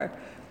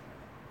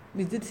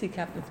We did see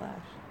Captain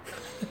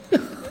Flash.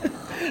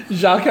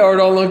 Jacques Howard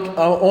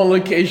on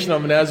location.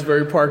 I'm in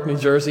Asbury Park, New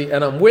Jersey,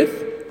 and I'm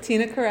with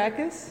Tina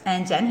Caracas.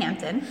 And Jenn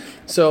Hampton.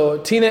 So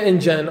Tina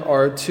and Jenn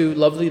are two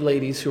lovely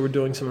ladies who are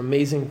doing some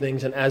amazing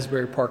things in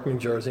Asbury Park, New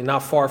Jersey, not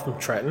far from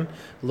Trenton,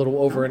 a little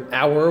over an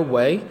hour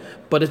away.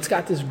 But it's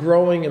got this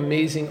growing,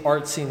 amazing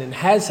art scene and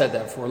has had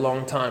that for a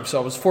long time. So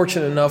I was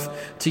fortunate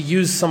enough to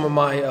use some of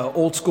my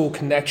old school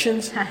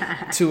connections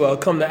to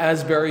come to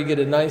Asbury, get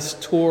a nice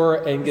tour,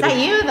 and get. Is that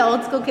you, the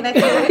old school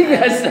connection?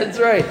 Yes, that's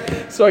right.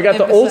 So I got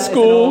the old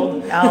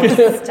school.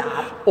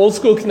 Stop. Old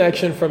school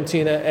connection from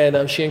Tina,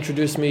 and she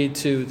introduced me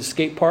to the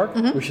skate park,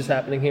 which is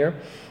happening here.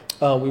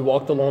 We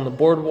walked along the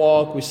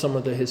boardwalk. We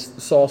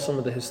saw some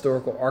of the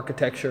historical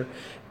architecture,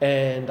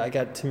 and I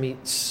got to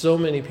meet so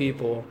many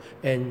people,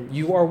 and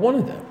you are one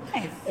of them.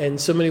 Nice.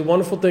 And so many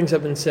wonderful things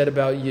have been said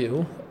about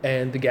you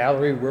and the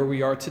gallery where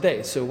we are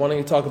today. So why don't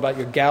you talk about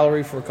your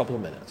gallery for a couple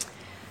of minutes?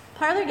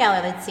 Parlor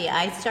Gallery, let's see.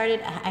 I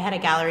had a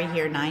gallery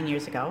here 9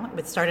 years ago.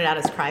 It started out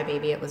as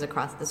Crybaby. It was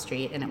across the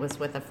street, and it was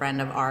with a friend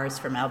of ours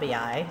from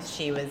LBI.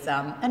 She was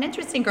an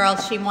interesting girl.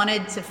 She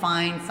wanted to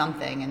find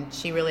something, and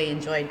she really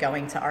enjoyed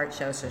going to art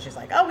shows. So she's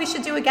like, oh, we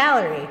should do a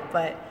gallery.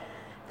 But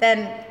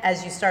then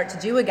as you start to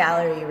do a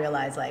gallery, you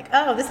realize, like,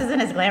 oh, this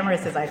isn't as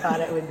glamorous as I thought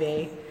it would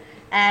be.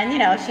 And,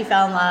 she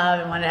fell in love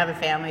and wanted to have a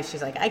family.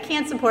 She's like, I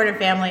can't support a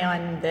family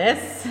on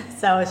this.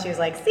 So she was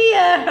like, see ya.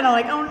 And I'm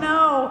like, oh,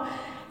 no.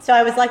 So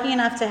I was lucky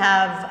enough to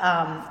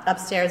have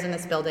upstairs in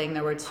this building,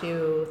 there were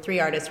 3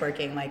 artists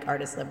working, like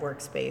artist live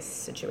workspace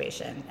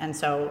situation. And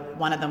so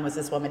one of them was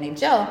this woman named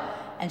Jill,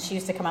 and she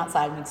used to come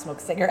outside and we'd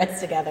smoke cigarettes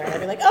together. And I'd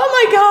be like, oh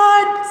my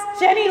God,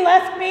 Jenny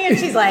left me. And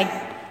she's like,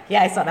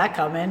 yeah, I saw that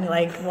coming.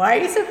 Like, why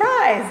are you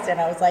surprised? And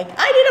I was like,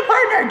 I need a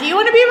partner. Do you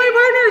want to be my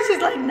partner?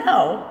 She's like,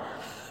 no.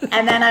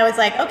 And then I was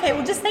like, okay,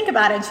 well, just think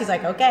about it. And she's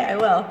like, okay, I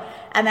will.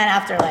 And then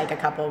after like a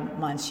couple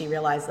months, she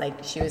realized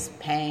like she was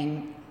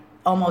paying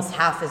almost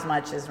half as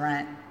much as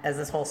rent as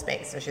this whole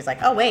space. So she's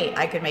like, oh wait,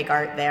 I could make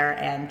art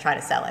there and try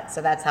to sell it.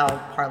 So that's how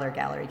Parlor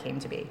Gallery came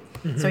to be.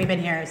 So we've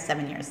been here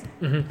 7 years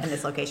in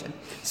this location.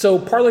 So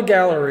Parlor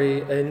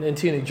Gallery, and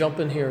Tina, jump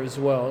in here as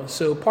well.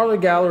 So Parlor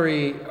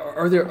Gallery,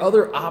 are there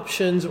other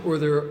options or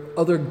there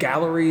other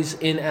galleries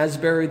in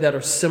Asbury that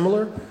are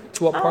similar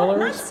to what Parlor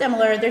Not is?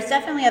 similar. There's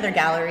definitely other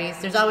galleries.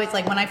 There's always,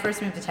 like when I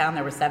first moved to town,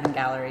 there were 7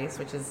 galleries,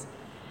 which is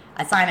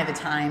a sign of the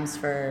times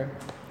for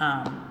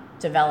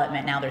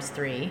development. Now there's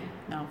 3.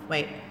 No,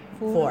 wait,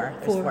 4.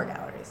 There's 4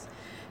 galleries.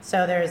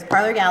 So there's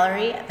Parlor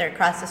Gallery. There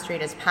across the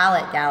street is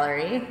Palette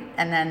Gallery,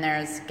 and then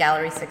there's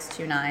Gallery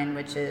 629,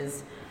 which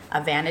is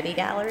a vanity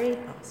gallery.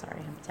 Oh, sorry,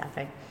 I'm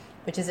tapping.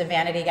 Which is a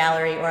vanity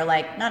gallery, or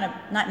like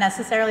not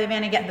necessarily a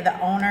vanity gallery, but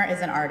the owner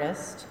is an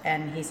artist,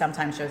 and he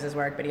sometimes shows his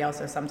work, but he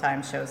also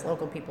sometimes shows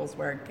local people's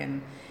work,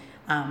 and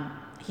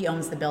he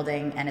owns the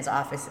building, and his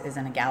office is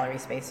in a gallery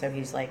space. So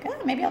he's like,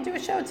 oh, maybe I'll do a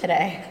show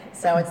today.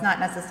 So it's not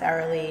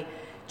necessarily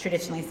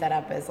traditionally set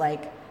up as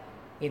like,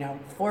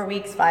 4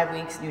 weeks, 5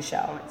 weeks, new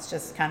show. It's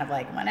just kind of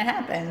like when it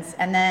happens.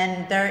 And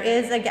then there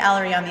is a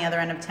gallery on the other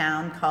end of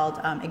town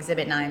called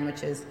Exhibit 9,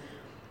 which is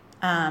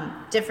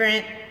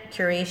different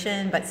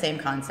curation, but same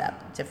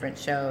concept. Different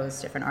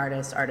shows, different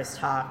artists, artist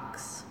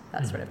talks,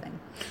 that sort of thing.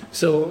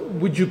 So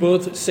would you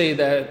both say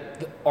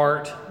that the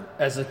art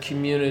as a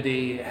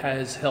community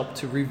has helped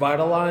to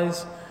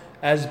revitalize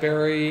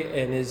Asbury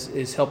and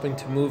is helping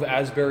to move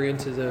Asbury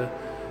into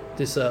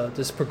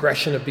this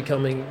progression of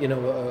becoming,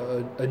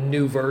 a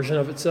new version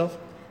of itself?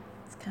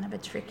 It's kind of a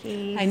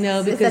tricky. I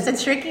know, because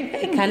that's a tricky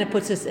thing. It kind of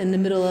puts us in the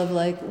middle of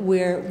like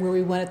where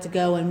we want it to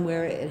go and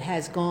where it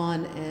has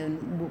gone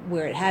and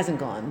where it hasn't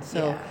gone.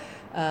 So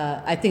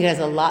I think it has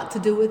a lot to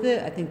do with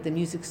it. I think the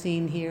music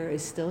scene here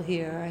is still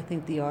here. I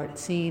think the art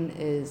scene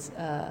is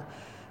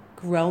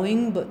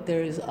growing, but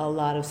there's a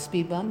lot of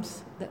speed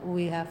bumps that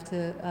we have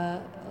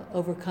to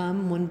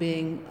overcome. One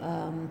being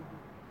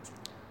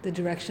the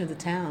direction of the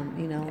town.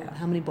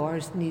 How many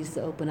bars needs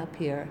to open up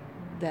here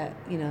that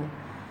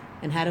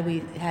and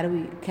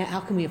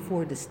how can we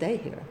afford to stay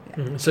here?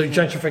 So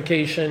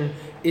gentrification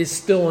is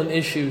still an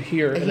issue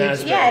here in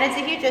Asbury. Yeah, and it's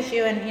a huge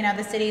issue, and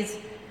the city's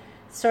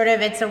sort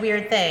of, it's a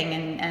weird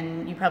thing,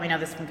 and you probably know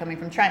this from coming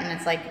from Trenton.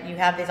 It's like you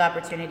have these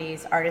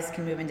opportunities, artists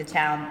can move into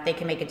town, they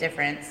can make a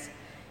difference.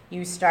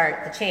 You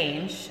start the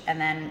change, and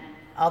then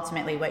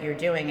ultimately what you're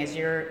doing is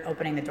you're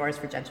opening the doors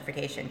for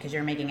gentrification because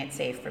you're making it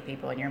safe for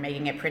people, and you're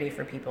making it pretty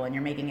for people, and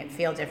you're making it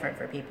feel different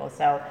for people.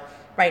 So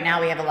right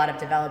now we have a lot of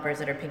developers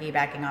that are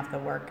piggybacking off the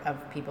work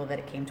of people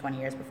that came 20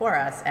 years before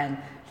us and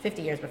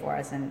 50 years before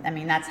us, and I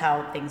mean that's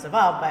how things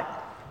evolve.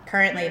 But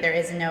currently there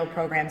is no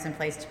programs in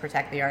place to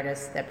protect the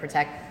artists, that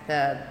protect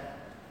the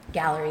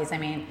galleries. I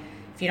mean,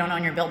 if you don't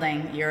own your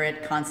building, you're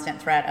at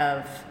constant threat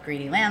of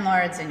greedy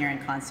landlords, and you're in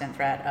constant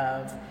threat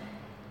of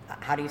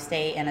how do you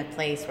stay in a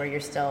place where you're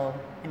still,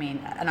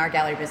 an art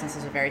gallery business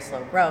is a very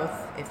slow growth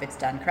if it's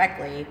done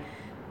correctly.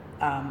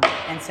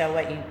 And so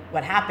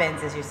what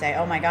happens is you say,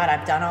 oh my God,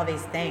 I've done all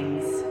these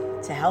things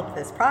to help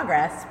this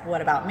progress.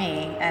 What about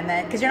me? And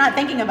then, because you're not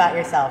thinking about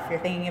yourself, you're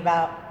thinking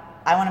about,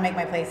 I want to make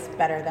my place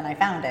better than I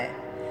found it.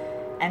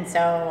 And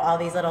so all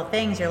these little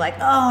things, you're like,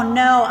 oh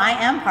no, I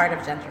am part of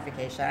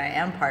gentrification. I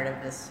am part of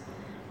this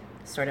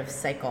sort of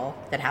cycle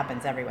that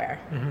happens everywhere.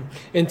 Mm-hmm.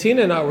 And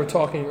Tina and I were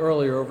talking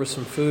earlier over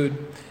some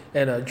food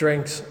and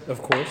drinks,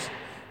 of course.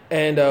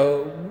 And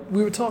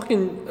we were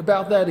talking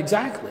about that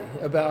exactly,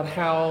 about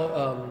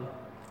how,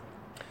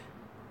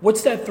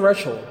 what's that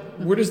threshold?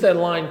 Where does that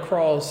line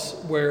cross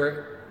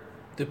where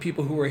the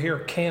people who are here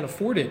can't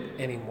afford it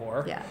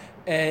anymore? Yeah.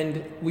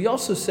 And we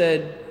also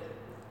said,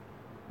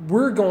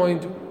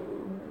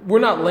 we're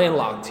not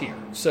landlocked here,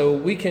 so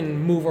we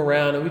can move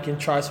around and we can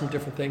try some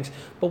different things.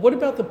 But what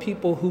about the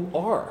people who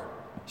are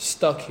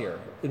stuck here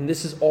and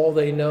this is all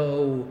they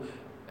know?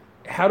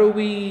 How do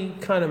we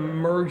kind of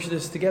merge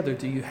this together?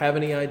 Do you have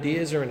any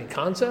ideas or any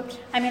concepts?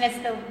 I mean, it's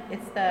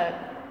the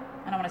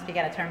I don't want to speak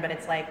out of turn, but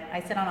it's like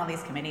I sit on all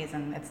these committees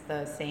and it's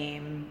the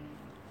same.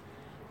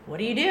 What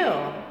do you do?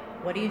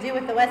 What do you do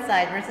with the West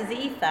Side versus the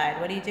East Side?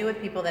 What do you do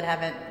with people that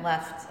haven't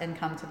left and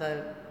come to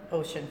the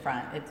ocean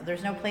front?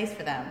 There's no place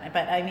for them.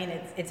 But I mean,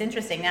 it's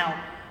interesting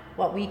now.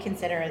 What we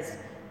consider is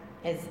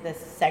this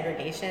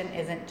segregation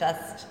isn't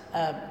just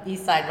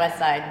East Side, West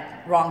Side,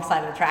 wrong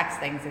side of the tracks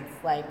things.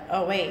 It's like,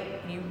 oh wait,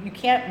 you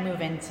can't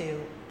move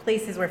into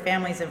places where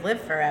families have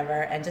lived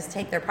forever and just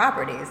take their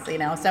properties, you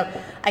know? So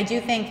I do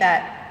think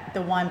that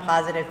the one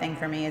positive thing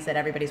for me is that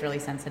everybody's really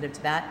sensitive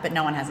to that, but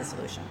no one has a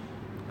solution.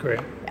 Great.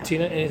 Yeah.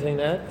 Tina, anything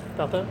to add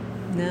about that?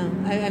 No,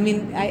 I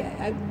mean,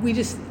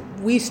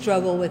 we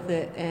struggle with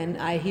it, and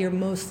I hear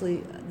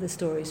mostly the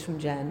stories from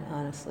Jenn,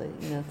 honestly,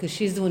 you know, because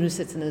she's the one who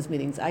sits in those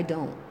meetings. I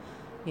don't,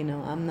 you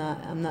know,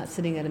 I'm not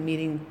sitting at a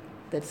meeting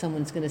that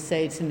someone's going to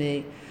say to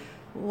me,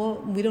 well,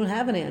 we don't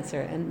have an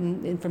answer.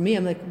 And for me,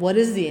 I'm like, what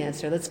is the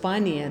answer? Let's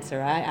find the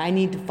answer. I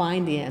need to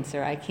find the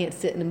answer. I can't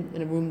sit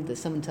in a room that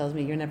someone tells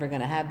me you're never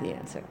going to have the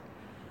answer.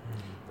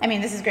 I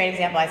mean, this is a great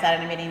example. I sat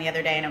in a meeting the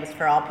other day, and it was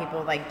for all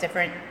people, like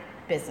different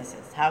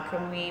businesses. How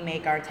can we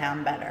make our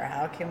town better?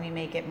 How can we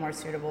make it more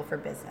suitable for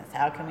business?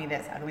 How can we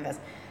this? How can we this?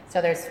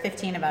 So there's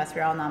 15 of us.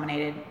 We're all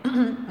nominated.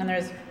 And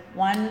there's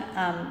one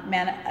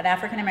man, an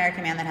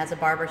African-American man that has a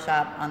barber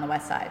shop on the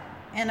West Side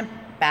in a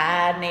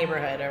bad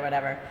neighborhood or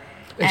whatever.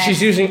 And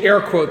she's using air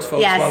quotes,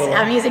 folks, yes, by the way.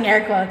 I'm using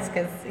air quotes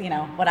because, you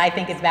know, what I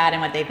think is bad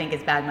and what they think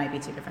is bad might be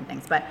two different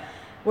things. But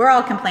we're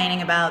all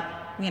complaining about,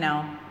 you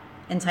know,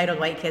 entitled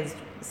white kids,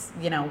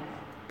 you know,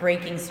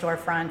 breaking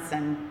storefronts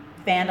and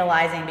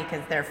vandalizing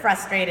because they're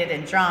frustrated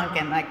and drunk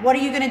and like, what are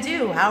you going to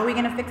do? How are we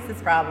going to fix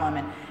this problem?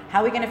 And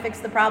how are we going to fix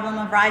the problem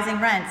of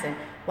rising rents? And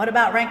what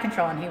about rent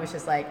control? And he was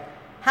just like,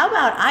 how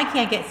about I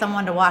can't get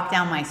someone to walk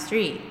down my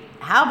street?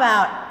 How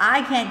about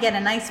I can't get a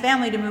nice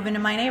family to move into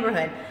my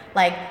neighborhood?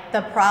 Like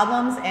the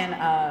problems in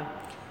a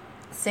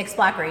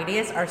 6-block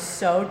radius are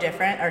so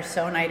different, are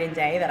so night and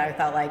day that I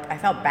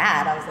felt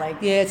bad. I was like,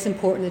 yeah, it's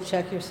important to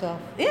check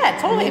yourself. Yeah,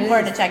 totally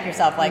important to check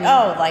yourself. Like,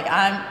 oh, like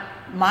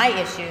my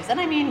issues, and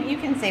I mean, you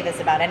can say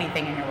this about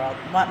anything in your world.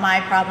 What my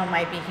problem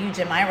might be huge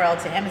in my world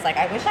to him is like,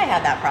 I wish I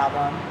had that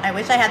problem. I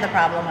wish I had the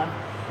problem of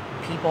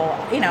people,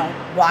 you know,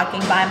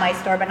 walking by my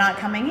store but not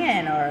coming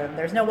in, or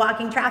there's no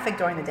walking traffic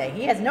during the day.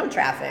 He has no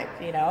traffic,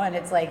 you know, and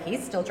it's like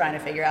he's still trying to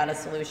figure out a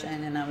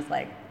solution. And I was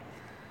like,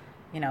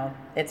 you know,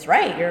 it's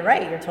right. You're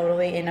right. You're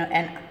totally, you know,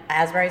 and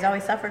Asbury's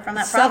always suffered from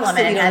that problem. Sucks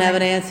that and you don't have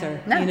an answer.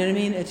 No. You know what I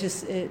mean? It's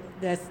just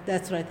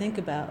that's what I think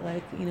about.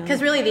 Like, you know,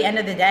 because really, the end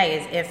of the day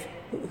is if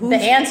the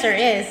answer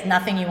is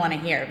nothing you want to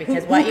hear,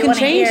 because what you want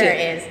to hear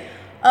is,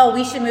 oh,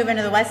 we should move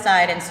into the West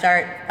Side and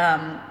start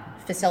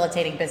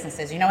facilitating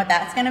businesses. You know what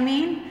that's going to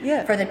mean?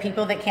 Yeah. For the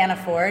people that can't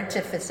afford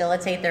to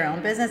facilitate their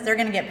own business, they're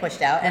going to get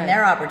pushed out, and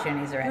their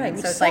opportunities are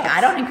ending. So it's like,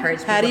 I don't encourage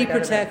people. How do you to go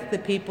protect the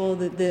people,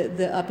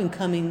 the up and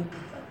coming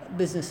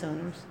business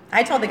owners?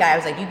 I told the guy, I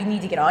was like, you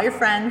need to get all your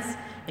friends,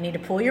 you need to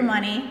pool your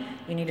money,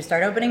 you need to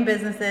start opening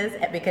businesses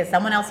because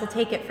someone else will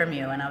take it from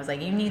you. And I was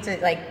like, you need to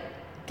like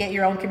get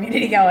your own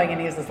community going. And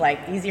he was just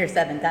like, easier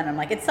said than done. I'm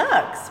like, it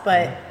sucks,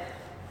 but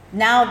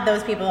now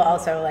those people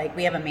also, like,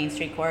 we have a Main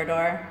Street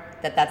corridor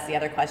that's the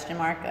other question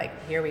mark. Like,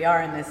 here we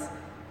are in this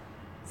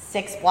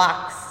 6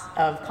 blocks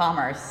of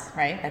commerce,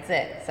 right? That's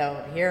it.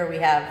 So here we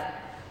have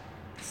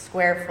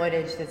square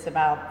footage that's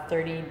about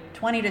 $20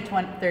 to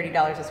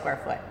 $30 a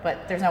square foot,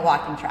 but there's no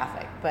walking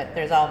traffic. But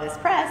there's all this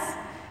press,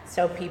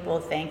 so people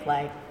think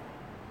like,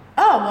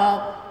 oh,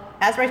 well,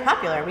 Asbury's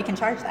popular, we can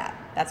charge that.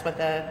 That's what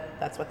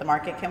the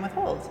market can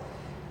withhold.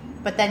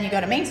 But then you go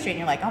to Main Street and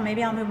you're like, oh,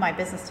 maybe I'll move my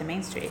business to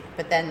Main Street.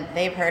 But then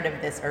they've heard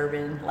of this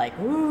urban, like,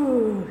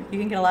 ooh, you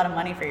can get a lot of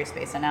money for your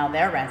space, and now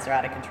their rents are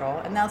out of control,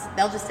 and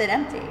they'll just sit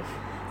empty.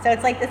 So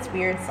it's like this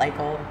weird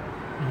cycle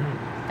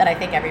that I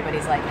think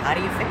everybody's like, how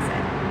do you fix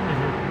it?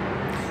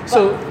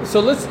 So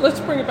let's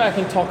bring it back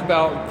and talk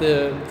about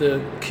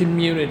the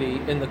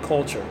community and the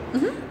culture.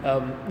 You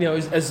know,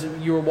 as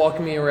you were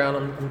walking me around,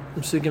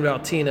 I'm speaking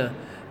about Tina.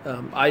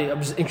 I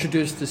was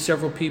introduced to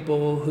several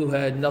people who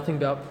had nothing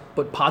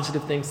but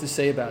positive things to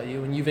say about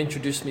you, and you've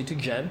introduced me to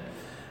Jenn.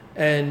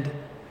 And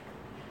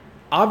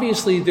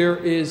obviously there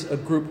is a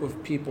group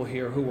of people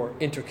here who are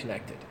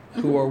interconnected,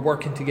 who are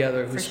working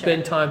together, who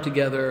spend time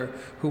together,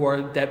 who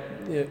are that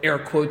air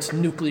quotes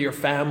nuclear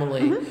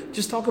family.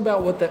 Just talk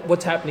about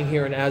what's happening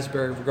here in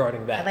Asbury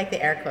regarding that. I like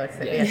the air quotes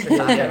that we have to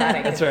talk about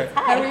it. That's right.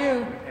 Hi. How are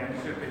you?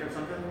 And should pick up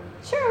something?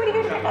 Sure, what are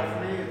you here to pick up?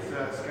 For me, it's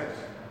a sketch.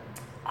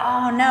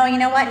 Oh no, you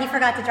know what? He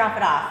forgot to drop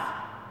it off.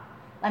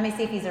 Let me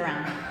see if he's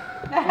around.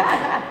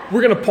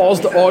 We're going to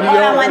pause the audio.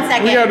 Hold on 1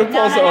 second. We got to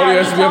pause the audio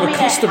as we have a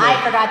customer.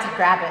 I forgot to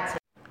grab it.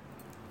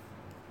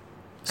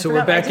 So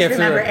we're back I just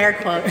after. remember air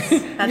quotes.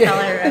 That's all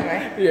I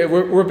remember. Yeah,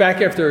 we're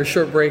back after a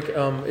short break.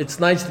 It's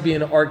nice to be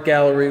in an art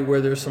gallery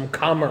where there's some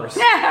commerce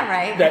Yeah,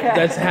 right.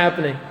 that's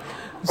happening.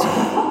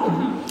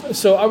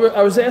 So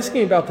I was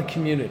asking about the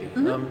community.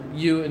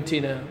 You and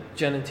Tina,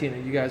 Jen and Tina,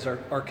 you guys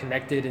are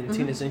connected, and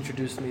Tina's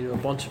introduced me to a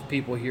bunch of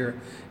people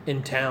here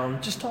in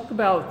town. Just talk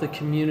about the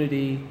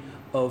community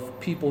of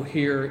people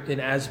here in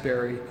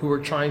Asbury who are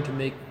trying to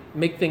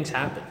make things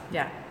happen.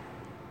 Yeah.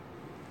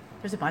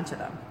 There's a bunch of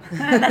them.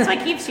 That's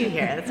what keeps you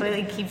here. That's what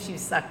keeps you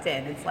sucked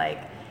in. It's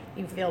like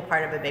you feel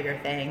part of a bigger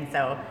thing.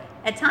 So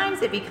at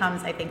times it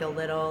becomes, I think, a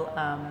little,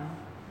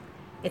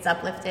 it's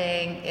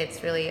uplifting.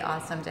 It's really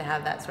awesome to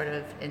have that sort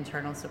of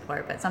internal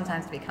support. But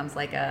sometimes it becomes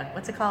like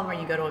what's it called, where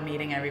you go to a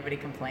meeting and everybody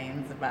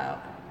complains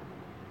about,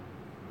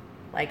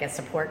 like a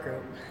support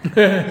group.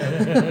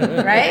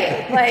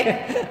 Right?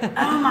 Like,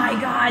 oh my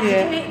God,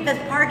 did you make this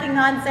parking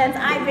nonsense?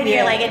 I've been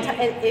here. Like,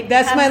 it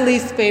That's becomes- my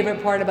least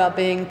favorite part about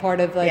being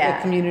part of like Yeah,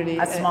 a community.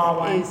 a small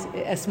one.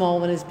 A small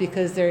one is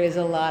because there is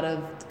a lot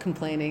of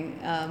complaining.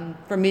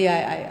 For me,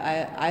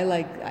 I'm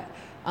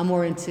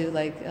more into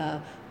like,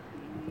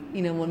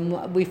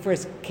 when we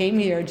first came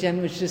here,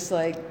 Jen was just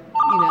like,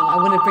 I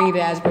want to bring you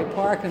to Asbury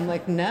Park. I'm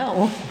like,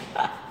 no.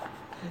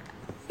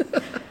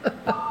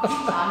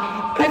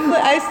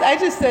 I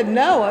just said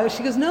no.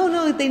 She goes,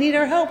 no, they need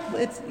our help.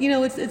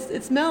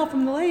 It's Mel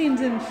from the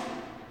Lanes, and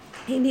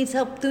he needs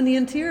help doing the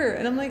interior.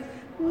 And I'm like,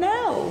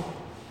 no.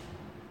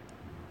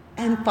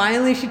 And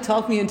finally, she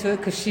talked me into it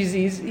because she's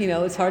easy.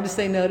 It's hard to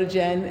say no to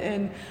Jen.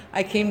 And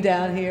I came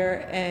down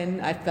here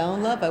and I fell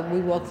in love.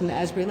 We walked into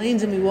Asbury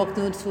Lanes and we walked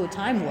into a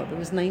time warp. It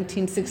was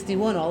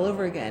 1961 all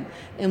over again.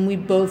 And we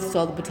both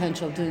saw the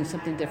potential of doing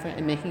something different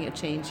and making a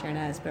change here in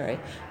Asbury.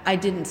 I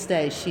didn't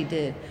stay. She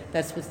did.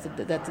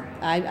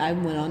 I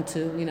went on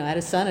to, I had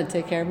a son and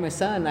take care of my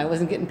son. I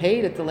wasn't getting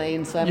paid at the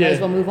Lanes, so I might as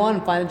well move on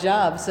and find a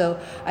job. So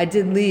I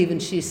did leave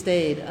and she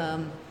stayed.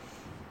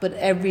 But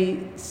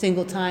every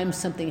single time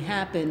something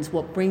happens,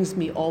 what brings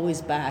me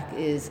always back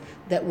is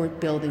that we're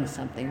building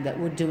something, that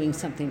we're doing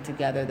something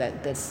together,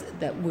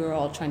 that we're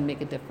all trying to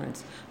make a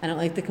difference. I don't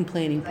like the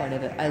complaining part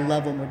of it. I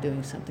love when we're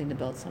doing something to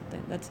build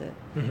something. That's it.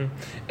 Mm-hmm.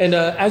 And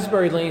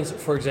Asbury Lanes,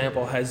 for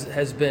example,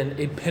 has been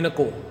a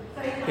pinnacle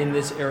in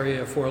this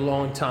area for a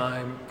long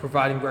time,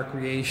 providing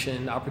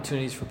recreation,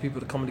 opportunities for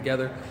people to come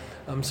together.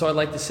 So I'd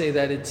like to say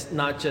that it's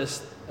not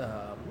just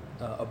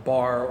a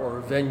bar or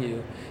a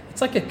venue. It's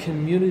like a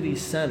community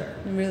center.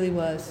 It really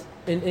was.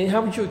 And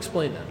how would you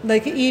explain that?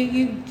 Like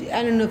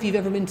I don't know if you've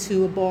ever been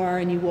to a bar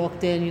and you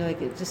walked in, you're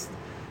like, you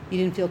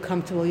didn't feel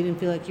comfortable, you didn't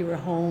feel like you were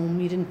home,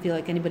 you didn't feel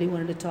like anybody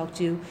wanted to talk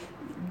to you.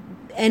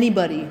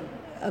 Anybody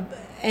of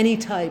any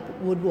type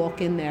would walk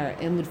in there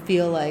and would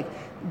feel like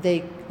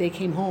they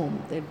came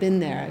home. They've been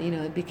there.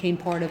 It became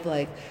part of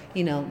it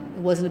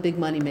wasn't a big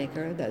money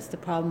maker. That's the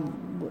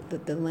problem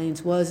that the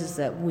Lanes is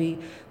that we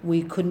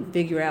couldn't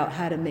figure out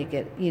how to make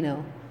it,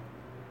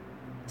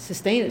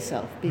 sustain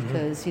itself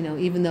because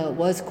even though it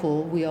was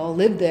cool, we all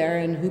lived there,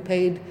 and who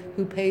paid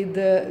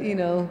the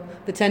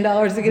the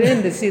 $10 to get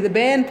in to see the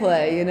band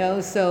play,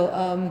 so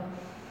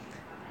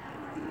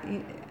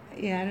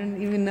I don't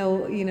even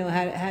know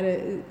how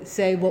to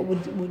say what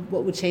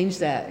would change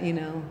that.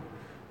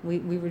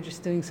 We were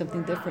just doing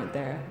something different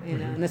there,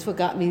 and that's what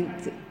got me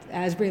to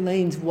Asbury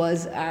Lanes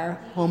was our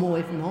home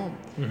away from home.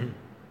 Mm-hmm.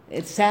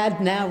 It's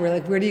sad now. We're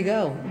like, where do you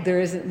go?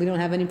 We don't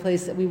have any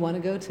place that we want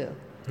to go to.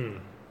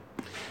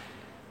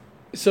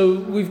 So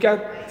we've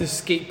got the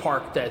skate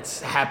park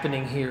that's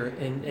happening here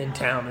in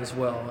town as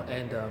well,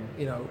 and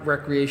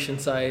recreation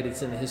site.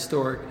 It's in a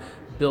historic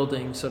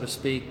building, so to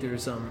speak.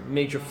 There's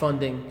major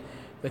funding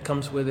that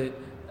comes with it.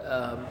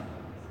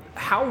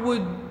 How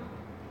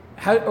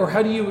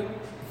do you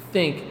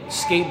think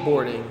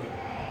skateboarding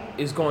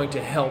is going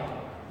to help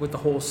with the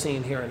whole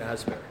scene here in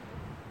Asbury?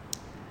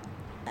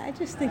 I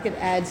just think it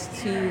adds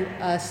to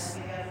us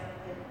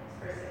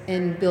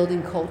in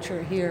building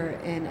culture here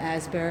in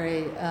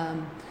Asbury.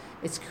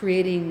 It's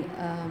creating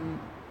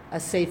a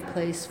safe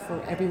place for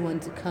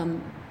everyone to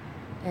come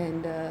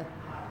and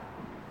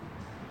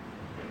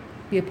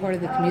be a part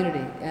of the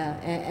community.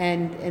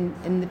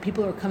 And the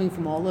people are coming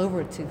from all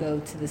over to go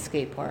to the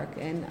skate park.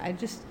 And I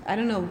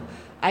don't know,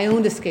 I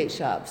owned a skate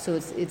shop, so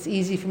it's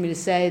easy for me to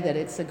say that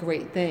it's a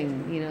great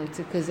thing,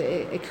 because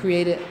it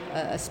created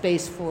a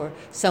space for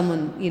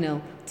someone,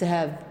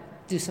 to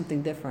do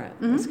something different,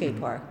 the skate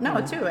park.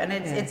 No, too. And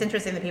it's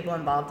interesting, the people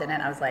involved in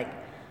it. I was like,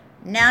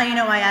 now you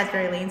know why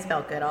Asbury Lanes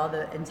felt good. All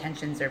the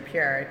intentions are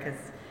pure, because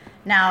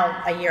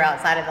Now, a year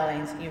outside of the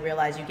lanes, you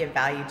realize you give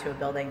value to a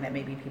building that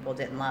maybe people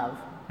didn't love.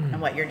 And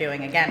what you're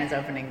doing, again, is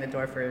opening the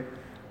door for,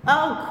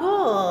 oh,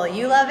 cool,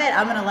 you love it,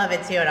 I'm going to love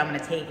it too, and I'm going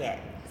to take it.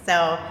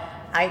 So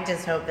I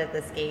just hope that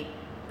the skate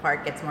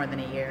park gets more than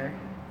a year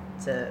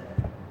to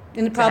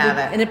have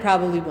it. And it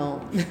probably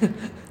won't.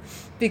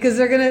 Because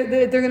they're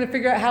gonna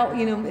figure out how,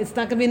 it's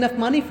not gonna be enough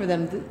money for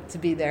them to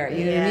be there.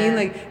 You know what I mean?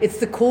 Like, it's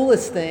the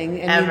coolest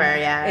thing ever.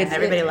 And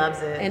everybody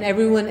loves it.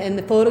 And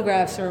the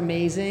photographs are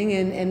amazing,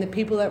 and the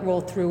people that roll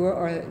through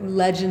are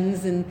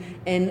legends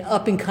and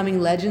up and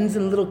coming legends,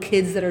 and little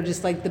kids that are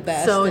just like the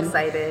best. So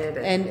excited.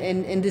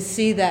 And to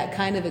see that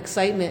kind of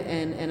excitement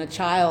and a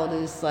child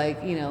is like,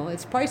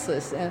 it's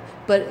priceless.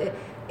 But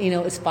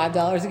it's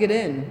 $5 to get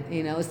in.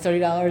 It's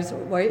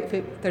 $30. Right?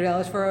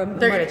 $30 for a.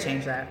 They're going to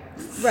change that,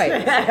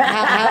 right?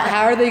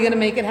 How are they going to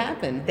make it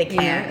happen? They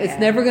can't. It's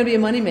never going to be a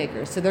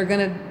moneymaker. So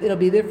it'll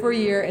be there for a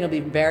year. It'll be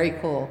very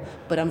cool,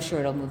 but I'm sure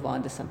it'll move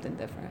on to something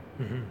different.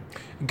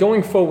 Mm-hmm.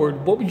 Going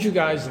forward, what would you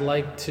guys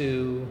like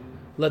to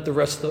let the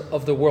rest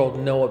of the world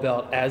know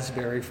about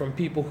Asbury from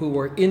people who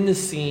are in the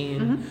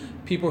scene,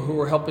 people who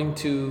are helping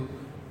to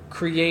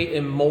create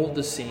and mold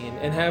the scene,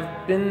 and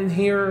have been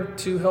here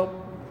to help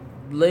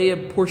lay a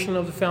portion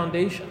of the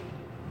foundation?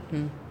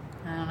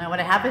 I don't know what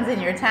happens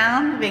in your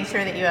town. Make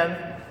sure that you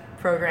have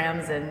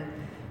programs and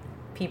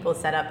people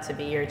set up to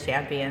be your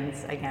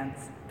champions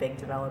against big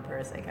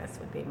developers, I guess,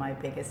 would be my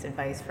biggest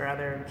advice for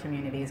other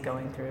communities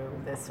going through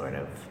this sort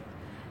of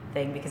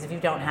thing. Because if you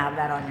don't have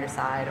that on your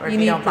side, or if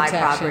you don't buy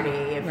property,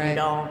 if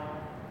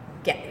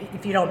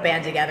you don't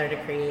band together to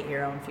create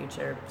your own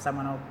future,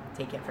 someone will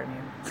take it from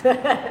you.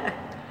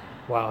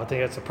 Wow, I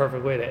think that's a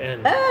perfect way to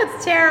end. Oh,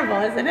 it's terrible,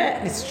 isn't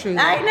it? It's true.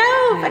 I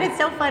know, but it's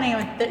so funny.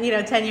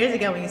 10 years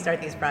ago when you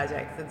start these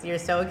projects, you're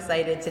so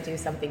excited to do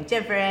something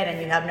different, and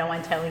you have no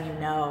one telling you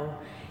no,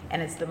 and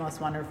it's the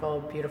most wonderful,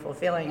 beautiful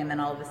feeling. And then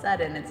all of a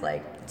sudden, it's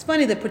like, it's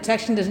funny that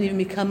protection doesn't even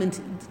become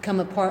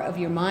a part of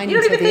your mind. You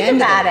don't until even the think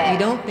end about of it. it. You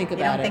don't think about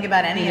it. You don't think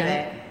about any of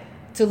it.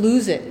 To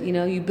lose it,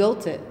 you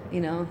built it.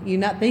 You're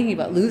not thinking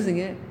about losing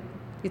it.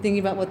 You're thinking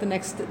about what the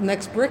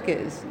next brick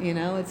is.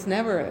 It's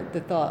never the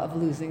thought of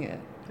losing it.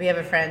 We have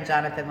a friend,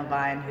 Jonathan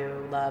Levine,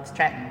 who loves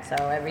Trenton. So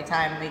every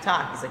time we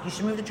talk, he's like, you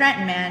should move to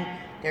Trenton, man.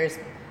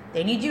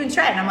 They need you in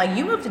Trenton. I'm like,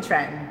 you moved to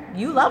Trenton.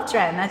 You love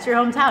Trenton. That's your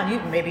hometown.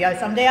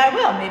 Someday I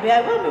will. Maybe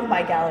I will move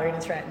my gallery to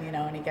Trenton,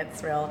 and he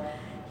gets real.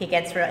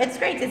 It's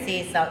great to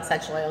see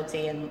such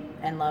loyalty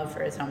and love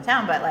for his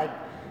hometown. But like,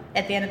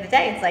 at the end of the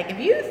day, it's like, if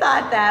you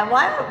thought that,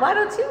 why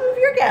don't you move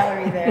your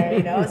gallery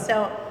there,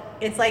 So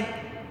it's like,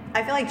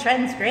 I feel like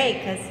Trenton's great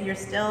because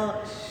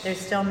there's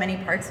still many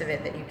parts of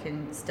it that you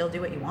can still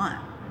do what you want.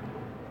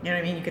 You know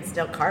what I mean? You could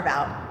still carve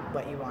out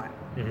what you want.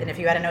 And if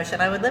you had an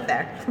ocean, I would live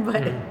there.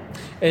 But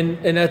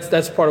and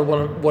that's part of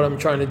what I'm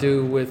trying to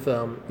do with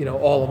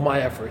all of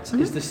my efforts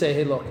is to say,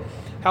 hey, look,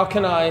 how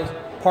can I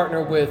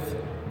partner with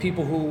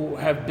people who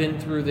have been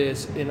through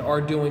this and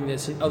are doing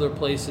this in other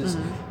places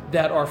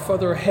that are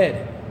further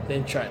ahead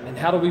than Trenton, and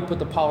how do we put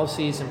the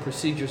policies and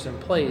procedures in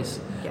place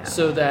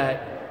so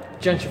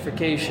that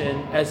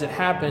gentrification, as it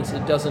happens,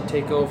 it doesn't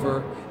take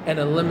over and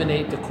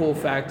eliminate the cool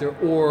factor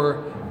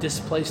or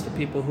displace the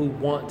people who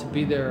want to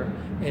be there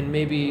and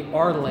maybe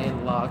are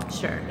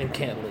landlocked and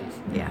can't leave.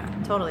 Yeah,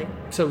 totally.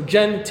 So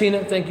Jen,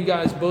 Tina, thank you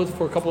guys both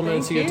for a couple of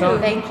minutes of your time.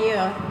 Thank you.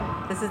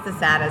 This is the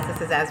saddest.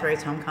 This is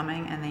Asbury's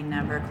homecoming, and they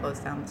never close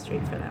down the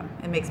street for them.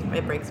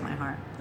 It breaks my heart.